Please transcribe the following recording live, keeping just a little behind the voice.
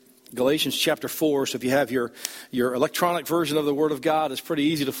Galatians chapter 4, so if you have your electronic version of the Word of God, it's pretty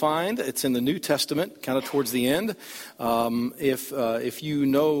easy to find. It's in the New Testament, kind of towards the end. If you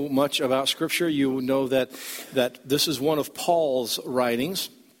know much about Scripture, you know that this is one of Paul's writings.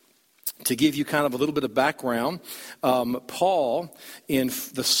 To give you kind of a little bit of background, Paul, in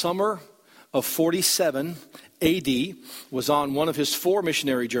the summer of 47 A.D., was on one of his 4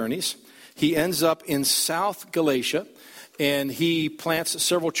 missionary journeys. He ends up in South Galatia, and he plants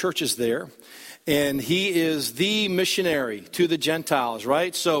several churches there. And he is the missionary to the Gentiles,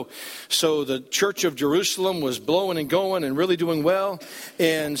 right? So the church of Jerusalem was blowing and going and really doing well.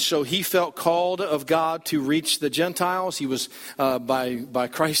 And so he felt called of God to reach the Gentiles. He was by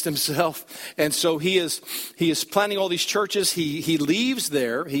Christ himself. And so he is planting all these churches. He leaves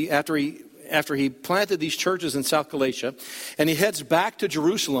there after he planted these churches in South Galatia, and he heads back to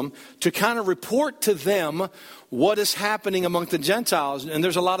Jerusalem to kind of report to them what is happening among the Gentiles. And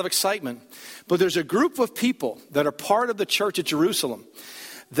there's a lot of excitement. But there's a group of people that are part of the church at Jerusalem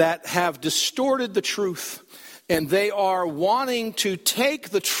that have distorted the truth. And they are wanting to take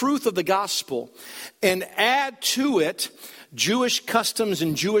the truth of the gospel and add to it Jewish customs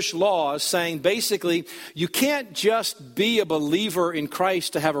and Jewish laws, saying basically you can't just be a believer in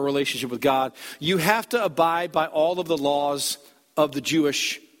Christ to have a relationship with God. You have to abide by all of the laws of the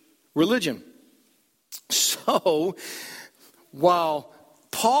Jewish religion. So while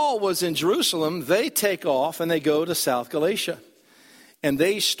Paul was in Jerusalem, they take off and they go to South Galatia. And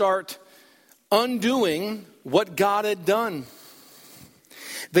they start undoing what God had done.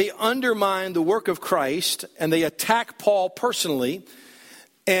 They undermine the work of Christ, and they attack Paul personally,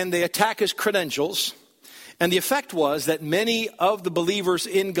 and they attack his credentials. And the effect was that many of the believers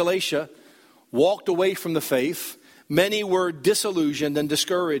in Galatia walked away from the faith. Many were disillusioned and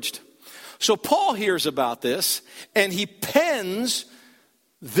discouraged. So Paul hears about this, and he pens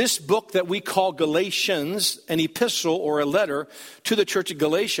this book that we call Galatians, an epistle or a letter to the church of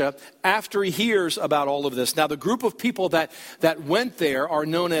Galatia, after he hears about all of this. Now, the group of people that went there are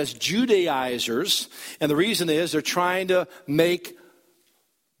known as Judaizers, and the reason is they're trying to make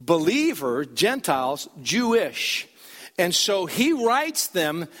Gentiles, Jewish. And so he writes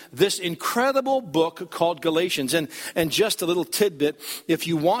them this incredible book called Galatians. And just a little tidbit, if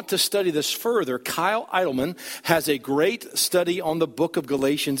you want to study this further, Kyle Idleman has a great study on the book of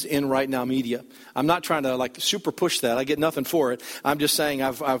Galatians in Right Now Media. I'm not trying to super push that. I get nothing for it. I'm just saying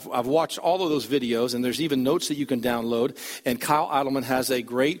I've watched all of those videos, and there's even notes that you can download. And Kyle Idleman has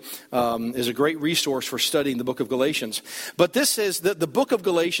is a great resource for studying the book of Galatians. But this is the book of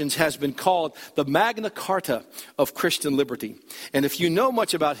Galatians has been called the Magna Carta of Christian liberty. And if you know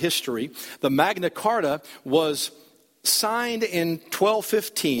much about history, the Magna Carta was signed in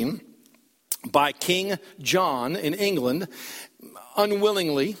 1215 by King John in England.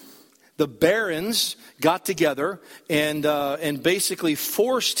 Unwillingly, the barons got together and basically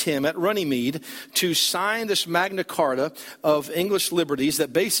forced him at Runnymede to sign this Magna Carta of English liberties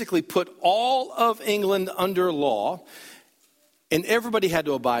that basically put all of England under law, and everybody had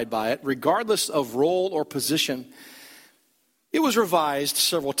to abide by it, regardless of role or position. It was revised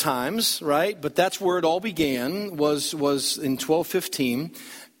several times, right? But that's where it all began, was in 1215.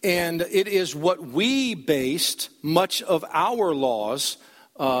 And it is what we based much of our laws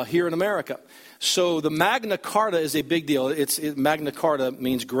here in America. So the Magna Carta is a big deal. Magna Carta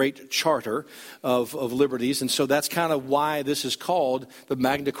means Great Charter of liberties. And so that's kind of why this is called the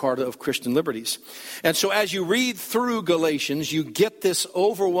Magna Carta of Christian liberties. And so as you read through Galatians, you get this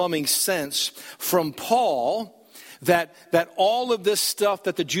overwhelming sense from Paul that all of this stuff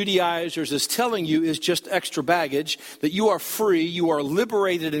that the Judaizers is telling you is just extra baggage, that you are free, you are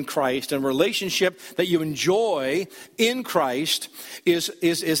liberated in Christ, and relationship that you enjoy in Christ is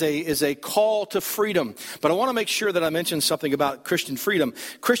a call to freedom. But I want to make sure that I mention something about Christian freedom.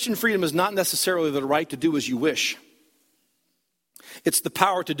 Christian freedom is not necessarily the right to do as you wish. It's the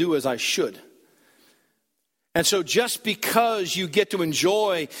power to do as I should. And so just because you get to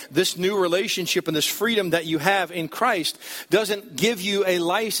enjoy this new relationship and this freedom that you have in Christ doesn't give you a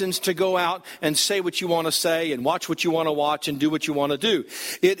license to go out and say what you want to say and watch what you want to watch and do what you want to do.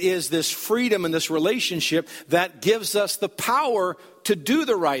 It is this freedom and this relationship that gives us the power to do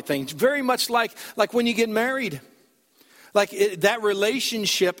the right thing. Very much like when you get married. That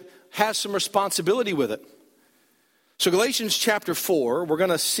relationship has some responsibility with it. So Galatians chapter 4, we're going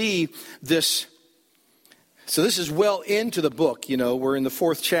to see this. So this is well into the book, we're in the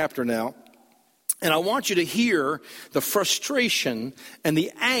 4th chapter now. And I want you to hear the frustration and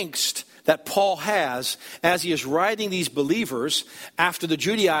the angst that Paul has as he is writing these believers after the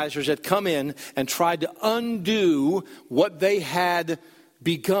Judaizers had come in and tried to undo what they had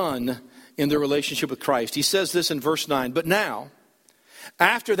begun in their relationship with Christ. He says this in verse 9, but now,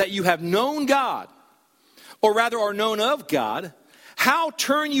 after that you have known God, or rather are known of God, how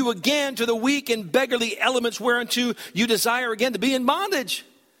turn you again to the weak and beggarly elements whereunto you desire again to be in bondage?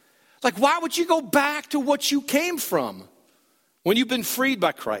 Like, why would you go back to what you came from when you've been freed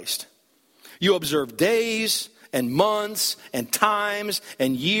by Christ? You observe days and months and times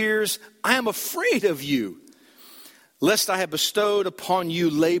and years. I am afraid of you, lest I have bestowed upon you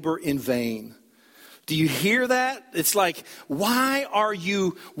labor in vain. Do you hear that? It's like, why are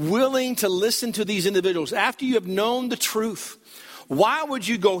you willing to listen to these individuals after you have known the truth? Why would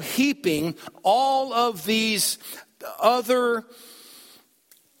you go heaping all of these other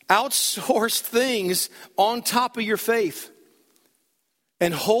outsourced things on top of your faith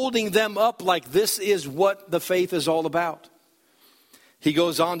and holding them up like this is what the faith is all about? He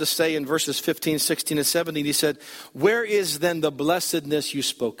goes on to say in verses 15, 16, and 17, he said, where is then the blessedness you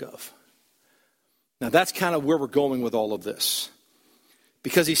spoke of? Now that's kind of where we're going with all of this.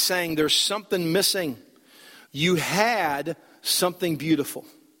 Because he's saying there's something missing. You had something beautiful,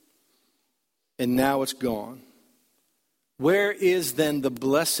 and now it's gone. Where is then the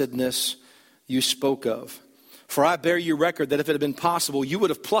blessedness you spoke of? For I bear you record that if it had been possible, you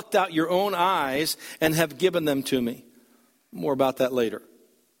would have plucked out your own eyes and have given them to me. More about that later.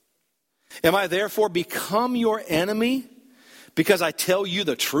 Am I therefore become your enemy because I tell you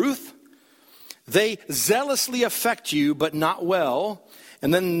the truth? They zealously affect you, but not well.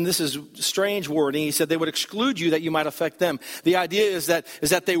 And then this is strange wording. He said they would exclude you that you might affect them. The idea is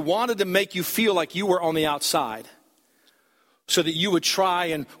that they wanted to make you feel like you were on the outside so that you would try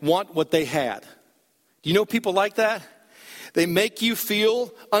and want what they had. Do you know people like that? They make you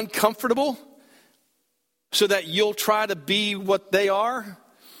feel uncomfortable so that you'll try to be what they are.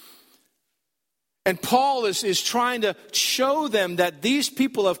 And Paul is trying to show them that these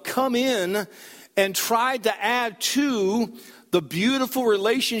people have come in and tried to add to the beautiful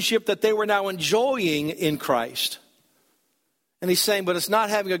relationship that they were now enjoying in Christ. And he's saying, but it's not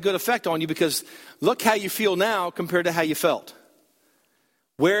having a good effect on you because look how you feel now compared to how you felt.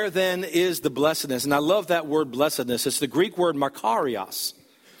 Where then is the blessedness? And I love that word blessedness. It's the Greek word makarios.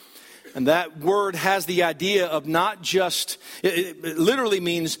 And that word has the idea of not just, it literally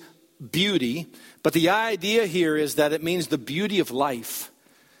means beauty, but the idea here is that it means the beauty of life.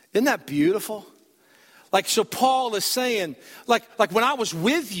 Isn't that beautiful? Like, so Paul is saying, like when I was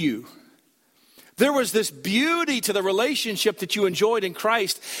with you, there was this beauty to the relationship that you enjoyed in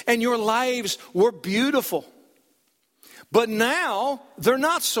Christ, and your lives were beautiful. But now, they're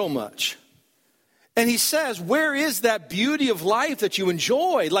not so much. And he says, where is that beauty of life that you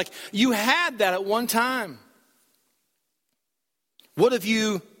enjoyed? Like, you had that at one time. What have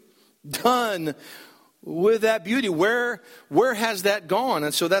you done with that beauty? Where has that gone?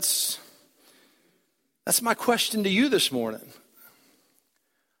 And so that's my question to you this morning.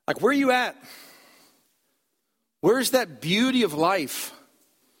 Like, where are you at? Where's that beauty of life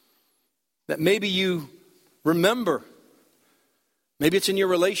that maybe you remember? Maybe it's in your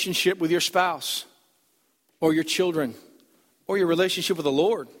relationship with your spouse or your children or your relationship with the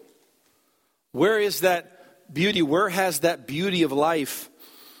Lord. Where is that beauty? Where has that beauty of life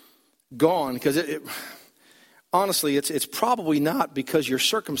gone? Because honestly, it's probably not because your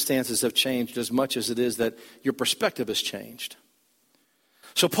circumstances have changed as much as it is that your perspective has changed.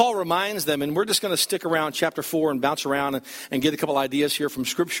 So Paul reminds them, and we're just going to stick around chapter 4 and bounce around and get a couple ideas here from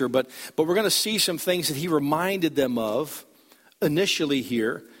Scripture, but we're going to see some things that he reminded them of initially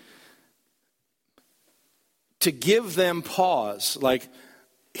here to give them pause. Like,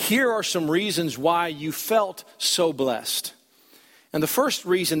 here are some reasons why you felt so blessed. And the first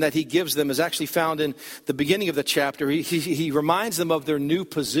reason that he gives them is actually found in the beginning of the chapter. He reminds them of their new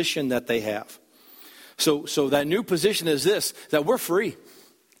position that they have. So that new position is this, that we're free.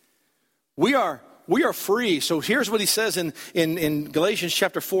 We are free. So here's what he says in Galatians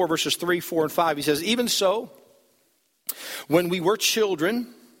chapter 4, verses 3, 4, and 5. He says, even so, when we were children,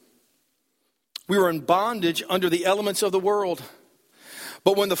 we were in bondage under the elements of the world.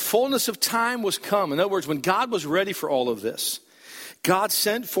 But when the fullness of time was come, in other words, when God was ready for all of this, God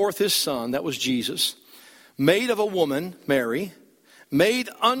sent forth his Son, that was Jesus, made of a woman, Mary, made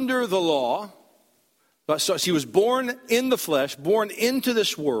under the law. So he was born in the flesh, born into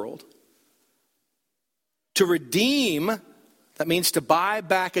this world, to redeem, that means to buy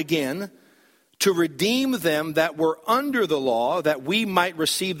back again, to redeem them that were under the law, that we might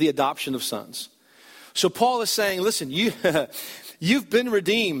receive the adoption of sons. So Paul is saying, listen, you've been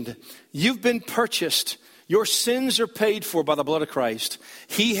redeemed. You've been purchased. Your sins are paid for by the blood of Christ.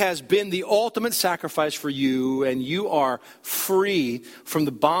 He has been the ultimate sacrifice for you, and you are free from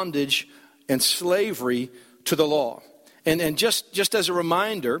the bondage and slavery to the law. And just as a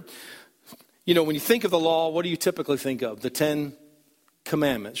reminder, you know, when you think of the law, what do you typically think of? The 10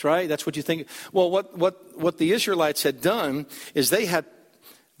 Commandments, right? That's what you think. Well, what the Israelites had done is they had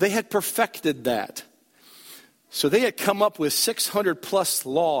perfected that. So they had come up with 600 plus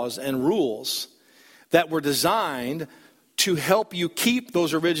laws and rules that were designed to help you keep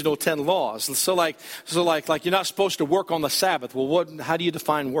those original 10 laws. So like you're not supposed to work on the Sabbath. Well, how do you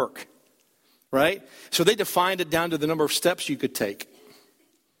define work? Right? So they defined it down to the number of steps you could take.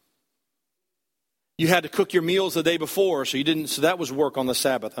 You had to cook your meals the day before, so that was work on the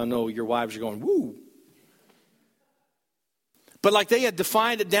Sabbath. I know your wives are going, woo. But like they had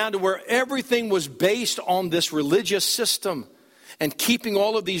defined it down to where everything was based on this religious system and keeping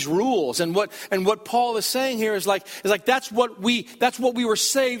all of these rules. And what Paul is saying here is like that's what we were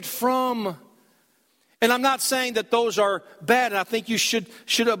saved from. And I'm not saying that those are bad, and I think you should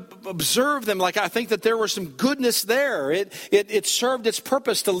observe them. Like I think that there was some goodness there. It served its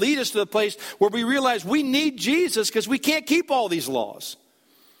purpose to lead us to the place where we realize we need Jesus because we can't keep all these laws.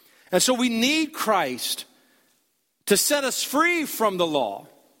 And so we need Christ to set us free from the law.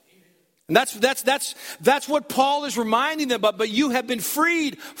 And that's what Paul is reminding them of. But you have been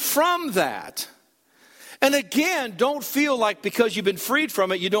freed from that. And again, don't feel like because you've been freed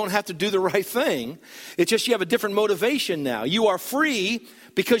from it, you don't have to do the right thing. It's just you have a different motivation now. You are free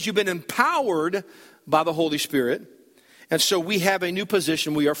because you've been empowered by the Holy Spirit. And so we have a new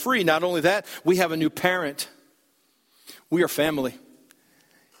position. We are free. Not only that, we have a new parent. We are family.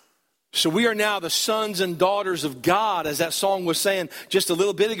 So we are now the sons and daughters of God, as that song was saying just a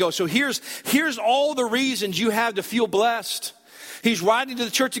little bit ago. So here's all the reasons you have to feel blessed. He's writing to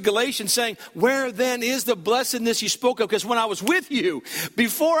the church of Galatians saying, where then is the blessedness you spoke of? Because when I was with you,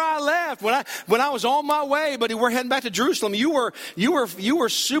 before I left, when I was on my way, but we're heading back to Jerusalem, you were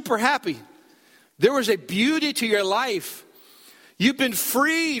super happy. There was a beauty to your life. You've been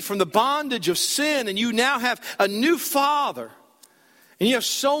freed from the bondage of sin, and you now have a new father. And you have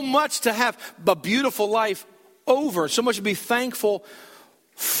so much to have a beautiful life over, so much to be thankful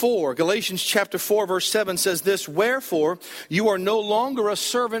for. Galatians chapter 4 verse 7 says this, wherefore you are no longer a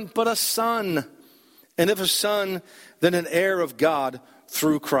servant but a son, and if a son, then an heir of God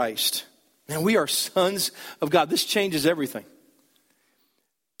through Christ. Man, we are sons of God. This changes everything.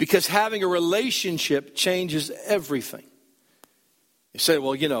 Because having a relationship changes everything. You say,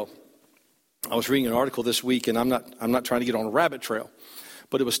 well, you know, I was reading an article this week, and I'm not trying to get on a rabbit trail,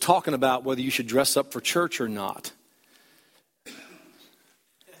 but it was talking about whether you should dress up for church or not.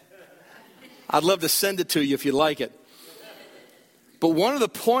 I'd love to send it to you if you like it. But one of the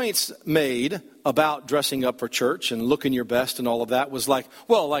points made about dressing up for church and looking your best and all of that was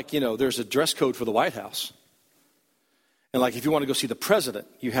there's a dress code for the White House. And like if you want to go see the president,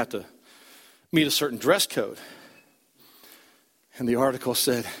 you have to meet a certain dress code. And the article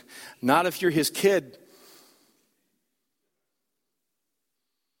said, not if you're his kid.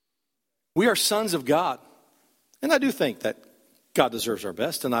 We are sons of God. And I do think that God deserves our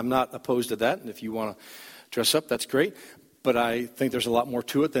best, and I'm not opposed to that. And if you want to dress up, that's great. But I think there's a lot more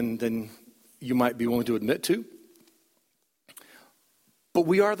to it than you might be willing to admit to. But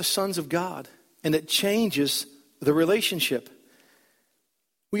we are the sons of God, and it changes the relationship.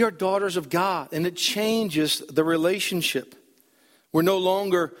 We are daughters of God, and it changes the relationship. We're no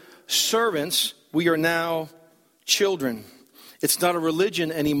longer servants. We are now children. It's not a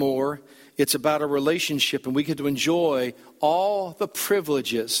religion anymore. It's about a relationship, and we get to enjoy all the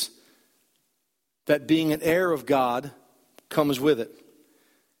privileges that being an heir of God comes with it.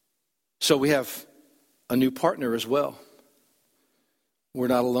 So we have a new partner as well. We're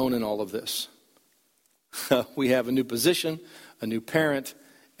not alone in all of this. We have a new position, a new parent,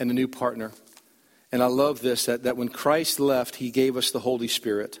 and a new partner. And I love this, that when Christ left, he gave us the Holy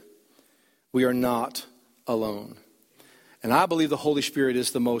Spirit. We are not alone. And I believe the Holy Spirit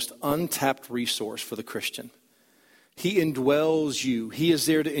is the most untapped resource for the Christian. He indwells you. He is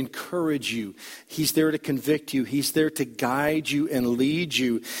there to encourage you. He's there to convict you. He's there to guide you and lead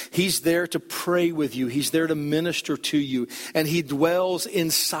you. He's there to pray with you. He's there to minister to you. And he dwells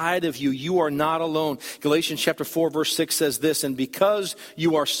inside of you. You are not alone. Galatians chapter 4 verse 6 says this, and because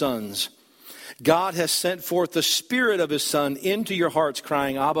you are sons, God has sent forth the Spirit of his Son into your hearts,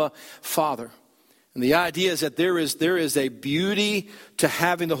 crying, Abba, Father. And the idea is that there is a beauty to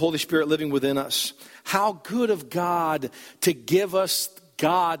having the Holy Spirit living within us. How good of God to give us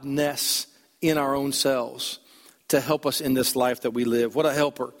Godness in our own selves to help us in this life that we live. What a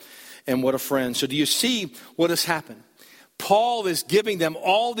helper. and what a friend. So do you see what has happened? Paul is giving them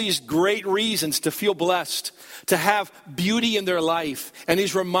all these great reasons to feel blessed, to have beauty in their life. And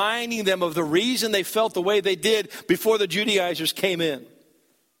he's reminding them of the reason they felt the way they did before the Judaizers came in.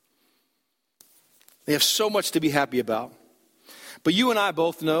 They have so much to be happy about. But you and I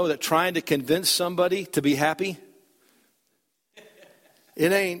both know that trying to convince somebody to be happy,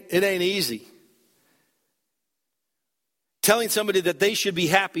 it ain't easy. Telling somebody that they should be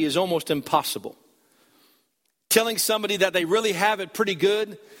happy is almost impossible. Telling somebody that they really have it pretty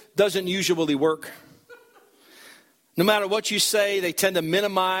good doesn't usually work. No matter what you say, they tend to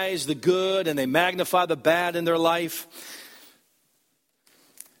minimize the good and they magnify the bad in their life.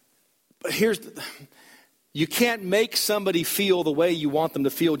 But you can't make somebody feel the way you want them to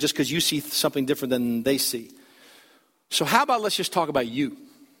feel just because you see something different than they see. So how about let's just talk about you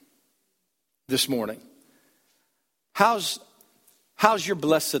this morning. How's your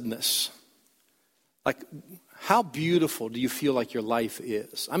blessedness? Like, how beautiful do you feel like your life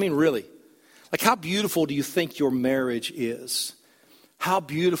is? I mean, really. Like, how beautiful do you think your marriage is? How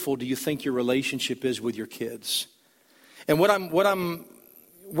beautiful do you think your relationship is with your kids? And where I'm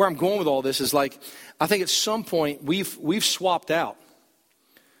going with all this is like, I think at some point we've swapped out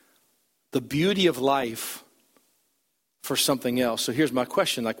the beauty of life for something else. So here's my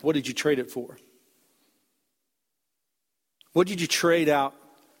question, like, what did you trade it for? What did you trade out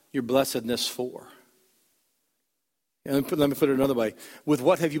your blessedness for? And let me put it another way. With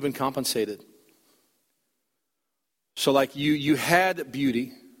what have you been compensated? So like you had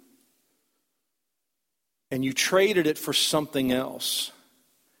beauty and you traded it for something else.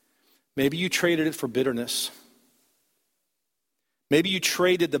 Maybe you traded it for bitterness. Maybe you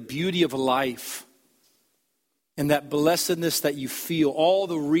traded the beauty of life and that blessedness that you feel, all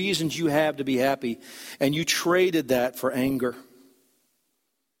the reasons you have to be happy, and you traded that for anger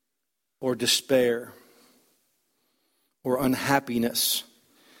or despair or unhappiness.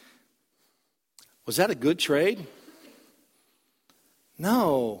 Was that a good trade?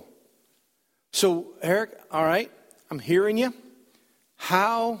 No. So, Eric, all right, I'm hearing you.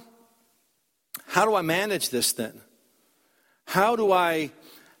 How do I manage this then? How do I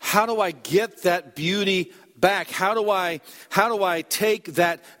get that beauty back? How do I take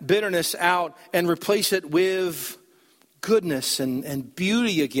that bitterness out and replace it with goodness and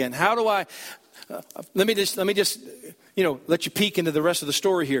beauty again? How do I let me just let you peek into the rest of the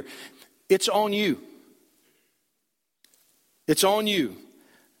story here. It's on you. It's on you.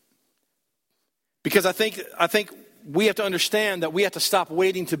 Because I think we have to understand that we have to stop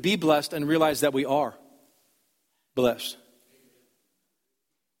waiting to be blessed and realize that we are blessed.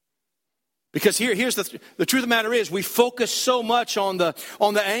 Because here's the truth of the matter is, we focus so much on the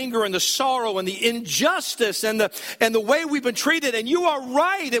anger and the sorrow and the injustice and the way we've been treated. And you are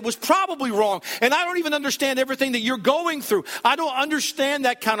right, it was probably wrong. And I don't even understand everything that you're going through. I don't understand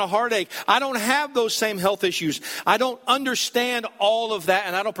that kind of heartache. I don't have those same health issues. I don't understand all of that,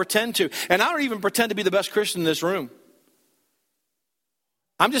 and I don't pretend to. And I don't even pretend to be the best Christian in this room.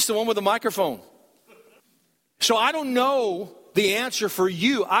 I'm just the one with the microphone. So I don't know the answer for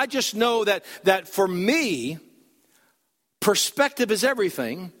you. I just know that for me, perspective is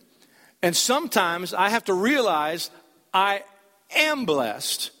everything. And sometimes I have to realize I am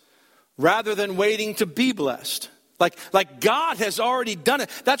blessed rather than waiting to be blessed. Like God has already done it.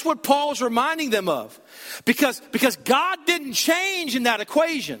 That's what Paul's reminding them of. Because God didn't change in that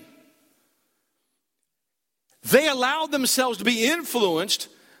equation. They allowed themselves to be influenced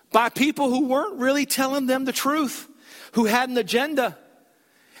by people who weren't really telling them the truth, who had an agenda.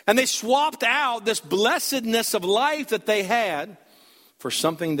 And they swapped out this blessedness of life that they had for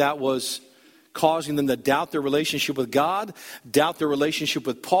something that was causing them to doubt their relationship with God, doubt their relationship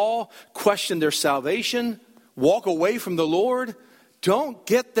with Paul, question their salvation, walk away from the Lord. Don't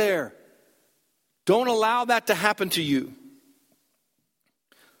get there. Don't allow that to happen to you.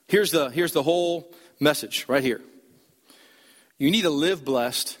 Here's the whole message right here. You need to live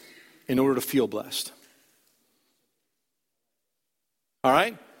blessed in order to feel blessed. All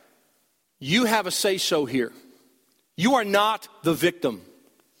right? You have a say-so here. You are not the victim.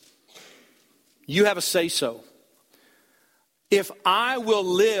 You have a say-so. If I will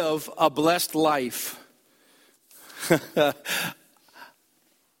live a blessed life,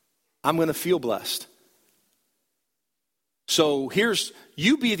 I'm going to feel blessed. So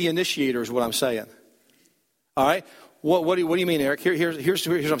you be the initiator is what I'm saying. All right? What do you mean, Eric? Here's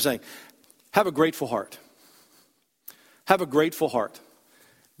what I'm saying. Have a grateful heart. Have a grateful heart.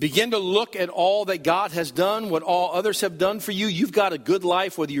 Begin to look at all that God has done, what all others have done for you. You've got a good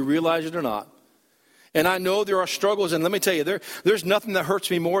life, whether you realize it or not. And I know there are struggles, and let me tell you, there's nothing that hurts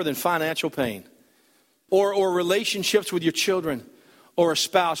me more than financial pain. Or relationships with your children or a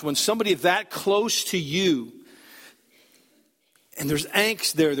spouse. When somebody that close to you, and there's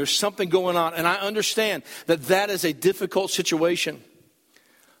angst there's something going on. And I understand that is a difficult situation.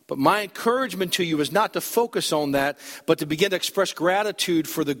 But my encouragement to you is not to focus on that, but to begin to express gratitude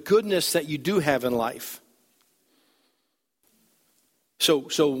for the goodness that you do have in life.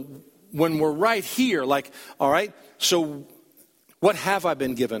 So when we're right here, like, all right, so what have I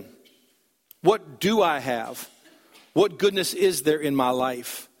been given? What do I have? What goodness is there in my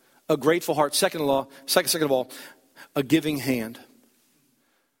life? A grateful heart. Second of all, a giving hand.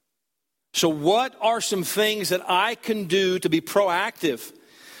 So what are some things that I can do to be proactive?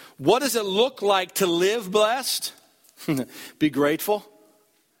 What does it look like to live blessed? Be grateful.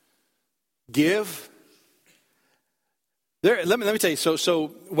 Give. Let me tell you, so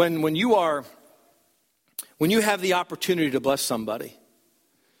when you have the opportunity to bless somebody,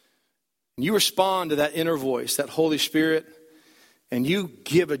 and you respond to that inner voice, that Holy Spirit, and you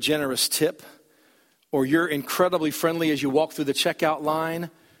give a generous tip, or you're incredibly friendly as you walk through the checkout line,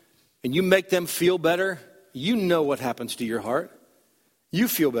 and you make them feel better, you know what happens to your heart. You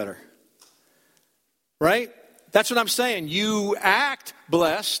feel better. Right? That's what I'm saying. You act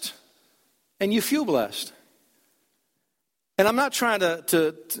blessed, and you feel blessed. And I'm not trying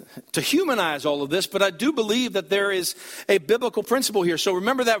to humanize all of this, but I do believe that there is a biblical principle here. So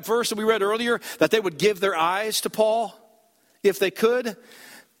remember that verse that we read earlier, that they would give their eyes to Paul if they could?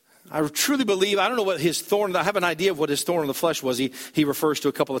 I truly believe, I don't know what his thorn, I have an idea of what his thorn in the flesh was. He refers to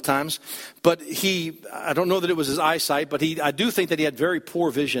a couple of times. But I don't know that it was his eyesight, but I do think that he had very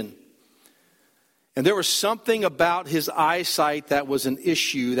poor vision. And there was something about his eyesight that was an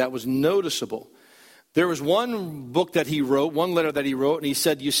issue that was noticeable. There was one book that he wrote, one letter that he wrote, and he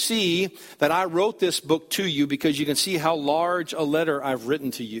said, you see that I wrote this book to you because you can see how large a letter I've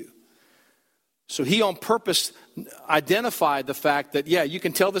written to you. So he on purpose identified the fact that, yeah, you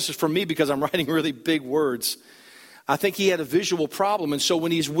can tell this is from me because I'm writing really big words. I think he had a visual problem. And so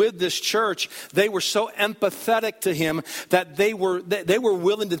when he's with this church, they were so empathetic to him that they were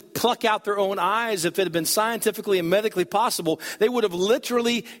willing to pluck out their own eyes. If it had been scientifically and medically possible, they would have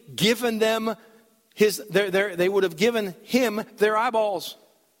literally given them they would have given him their eyeballs.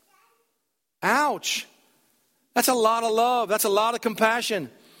 Ouch. That's a lot of love. That's a lot of compassion.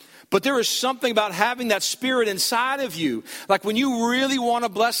 But there is something about having that spirit inside of you. Like when you really want to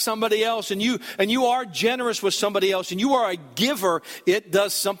bless somebody else and you are generous with somebody else and you are a giver, it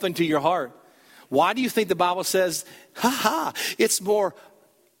does something to your heart. Why do you think the Bible says, it's more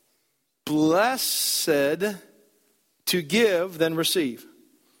blessed to give than receive?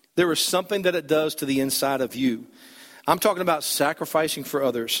 There is something that it does to the inside of you. I'm talking about sacrificing for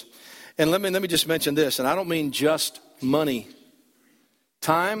others. And let me just mention this, and I don't mean just money.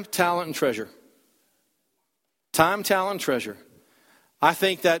 Time, talent, and treasure. Time, talent, and treasure. I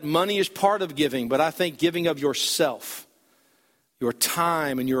think that money is part of giving, but I think giving of yourself, your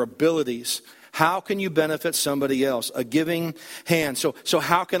time and your abilities. How can you benefit somebody else? A giving hand. So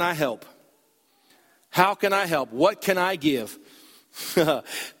how can I help? How can I help? What can I give?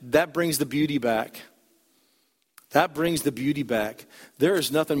 That brings the beauty back. That brings the beauty back. There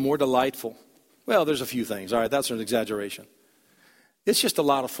is nothing more delightful. Well, there's a few things. All right, that's an exaggeration. It's just a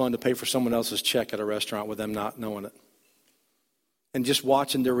lot of fun to pay for someone else's check at a restaurant with them not knowing it. And just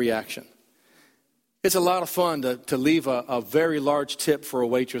watching their reaction. It's a lot of fun to leave a very large tip for a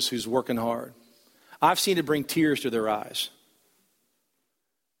waitress who's working hard. I've seen it bring tears to their eyes.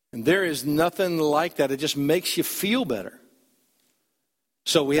 And there is nothing like that. It just makes you feel better.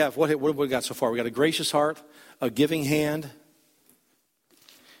 So we have, what have we got so far? We got a gracious heart, a giving hand,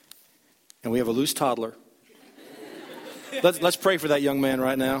 and we have a loose toddler. Let's pray for that young man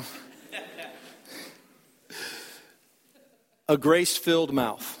right now. A grace-filled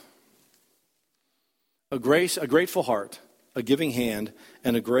mouth. A grateful heart, a giving hand,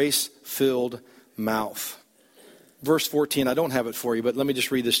 and a grace-filled mouth. Verse 14, I don't have it for you, but let me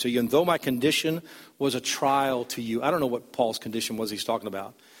just read this to you. And though my condition was a trial to you. I don't know what Paul's condition was he's talking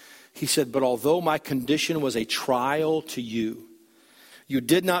about. He said, but although my condition was a trial to you, you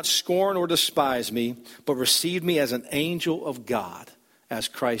did not scorn or despise me, but received me as an angel of God, as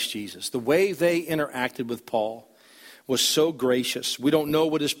Christ Jesus. The way they interacted with Paul was so gracious. We don't know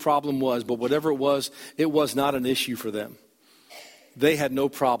what his problem was, but whatever it was not an issue for them. They had no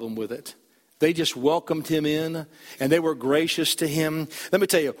problem with it. They just welcomed him in, and they were gracious to him. Let me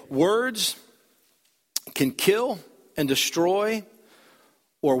tell you, words can kill and destroy,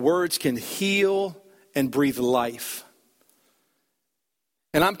 or words can heal and breathe life.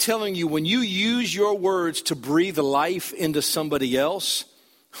 And I'm telling you, when you use your words to breathe life into somebody else,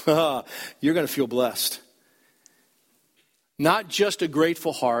 you're going to feel blessed. Not just a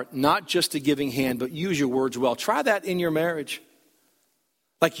grateful heart, not just a giving hand, but use your words well. Try that in your marriage.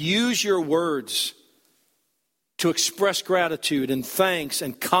 Like, use your words to express gratitude and thanks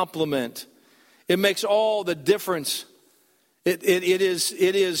and compliment. It makes all the difference. It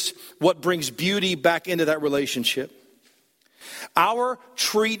is what brings beauty back into that relationship. Our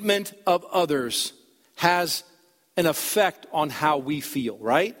treatment of others has an effect on how we feel,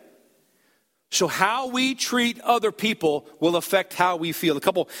 right? So how we treat other people will affect how we feel. A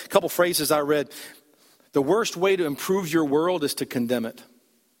couple phrases I read. The worst way to improve your world is to condemn it.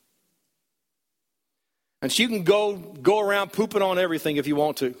 And so you can go around pooping on everything if you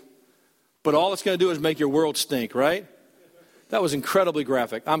want to. But all it's going to do is make your world stink, right? That was incredibly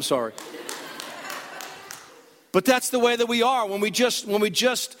graphic. I'm sorry. But that's the way that we are. When we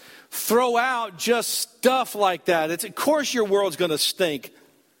just throw out just stuff like that, of course your world's going to stink.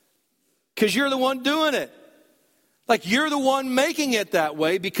 Because you're the one doing it. Like, you're the one making it that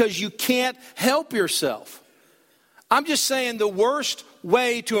way because you can't help yourself. I'm just saying the worst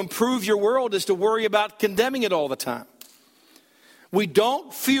way to improve your world is to worry about condemning it all the time. We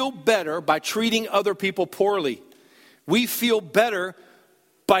don't feel better by treating other people poorly. We feel better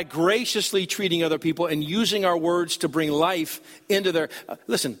by graciously treating other people and using our words to bring life into their...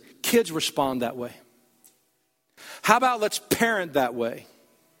 Listen, kids respond that way. How about let's parent that way?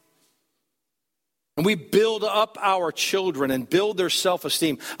 And we build up our children and build their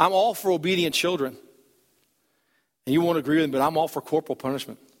self-esteem. I'm all for obedient children. And you won't agree with me, but I'm all for corporal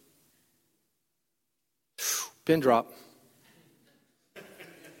punishment. Pin drop.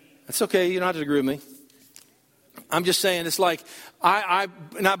 That's okay. You don't have to agree with me. I'm just saying, it's like, I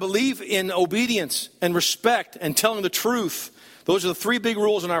believe in obedience and respect and telling the truth. Those are the three big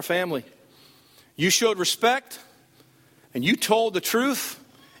rules in our family. You showed respect and you told the truth.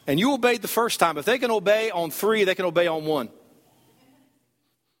 And you obeyed the first time. If they can obey on 3, they can obey on 1.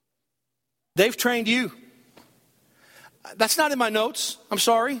 They've trained you. That's not in my notes. I'm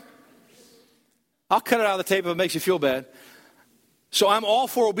sorry. I'll cut it out of the tape if it makes you feel bad. So I'm all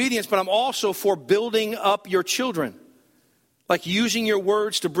for obedience, but I'm also for building up your children. Like, using your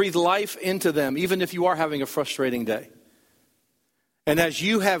words to breathe life into them, even if you are having a frustrating day. And as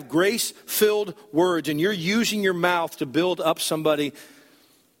you have grace-filled words and you're using your mouth to build up somebody,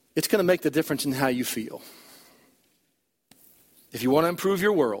 it's going to make the difference in how you feel. If you want to improve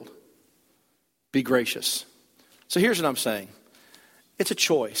your world, be gracious. So here's what I'm saying. It's a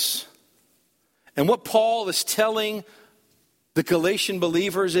choice. And what Paul is telling the Galatian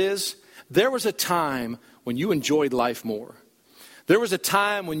believers is, there was a time when you enjoyed life more. There was a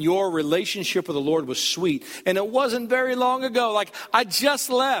time when your relationship with the Lord was sweet. And it wasn't very long ago. Like, I just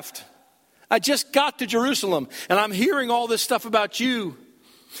left. I just got to Jerusalem. And I'm hearing all this stuff about you.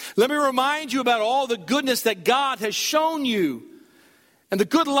 Let me remind you about all the goodness that God has shown you and the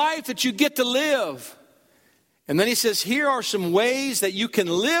good life that you get to live. And then he says, here are some ways that you can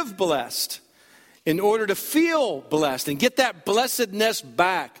live blessed in order to feel blessed and get that blessedness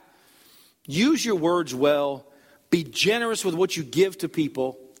back. Use your words well. Be generous with what you give to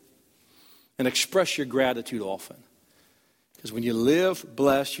people and express your gratitude often. Because when you live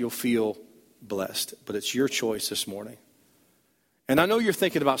blessed, you'll feel blessed. But it's your choice this morning. And I know you're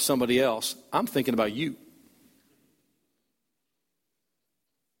thinking about somebody else. I'm thinking about you.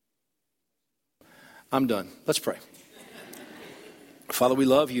 I'm done. Let's pray. Father, we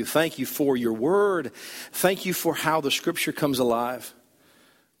love you. Thank you for your word. Thank you for how the scripture comes alive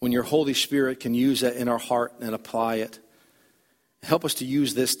when your Holy Spirit can use that in our heart and apply it. Help us to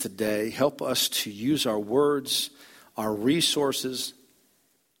use this today. Help us to use our words, our resources,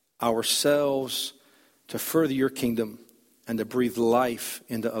 ourselves to further your kingdom and to breathe life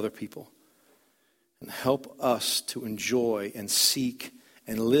into other people. And help us to enjoy and seek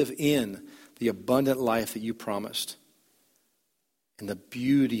and live in the abundant life that you promised. And the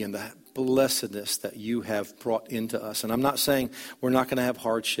beauty and the blessedness that you have brought into us. And I'm not saying we're not going to have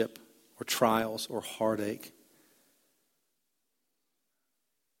hardship or trials or heartache.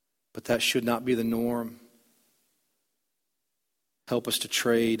 But that should not be the norm. Help us to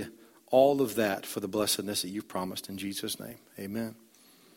trade all of that for the blessedness that you've promised in Jesus' name. Amen.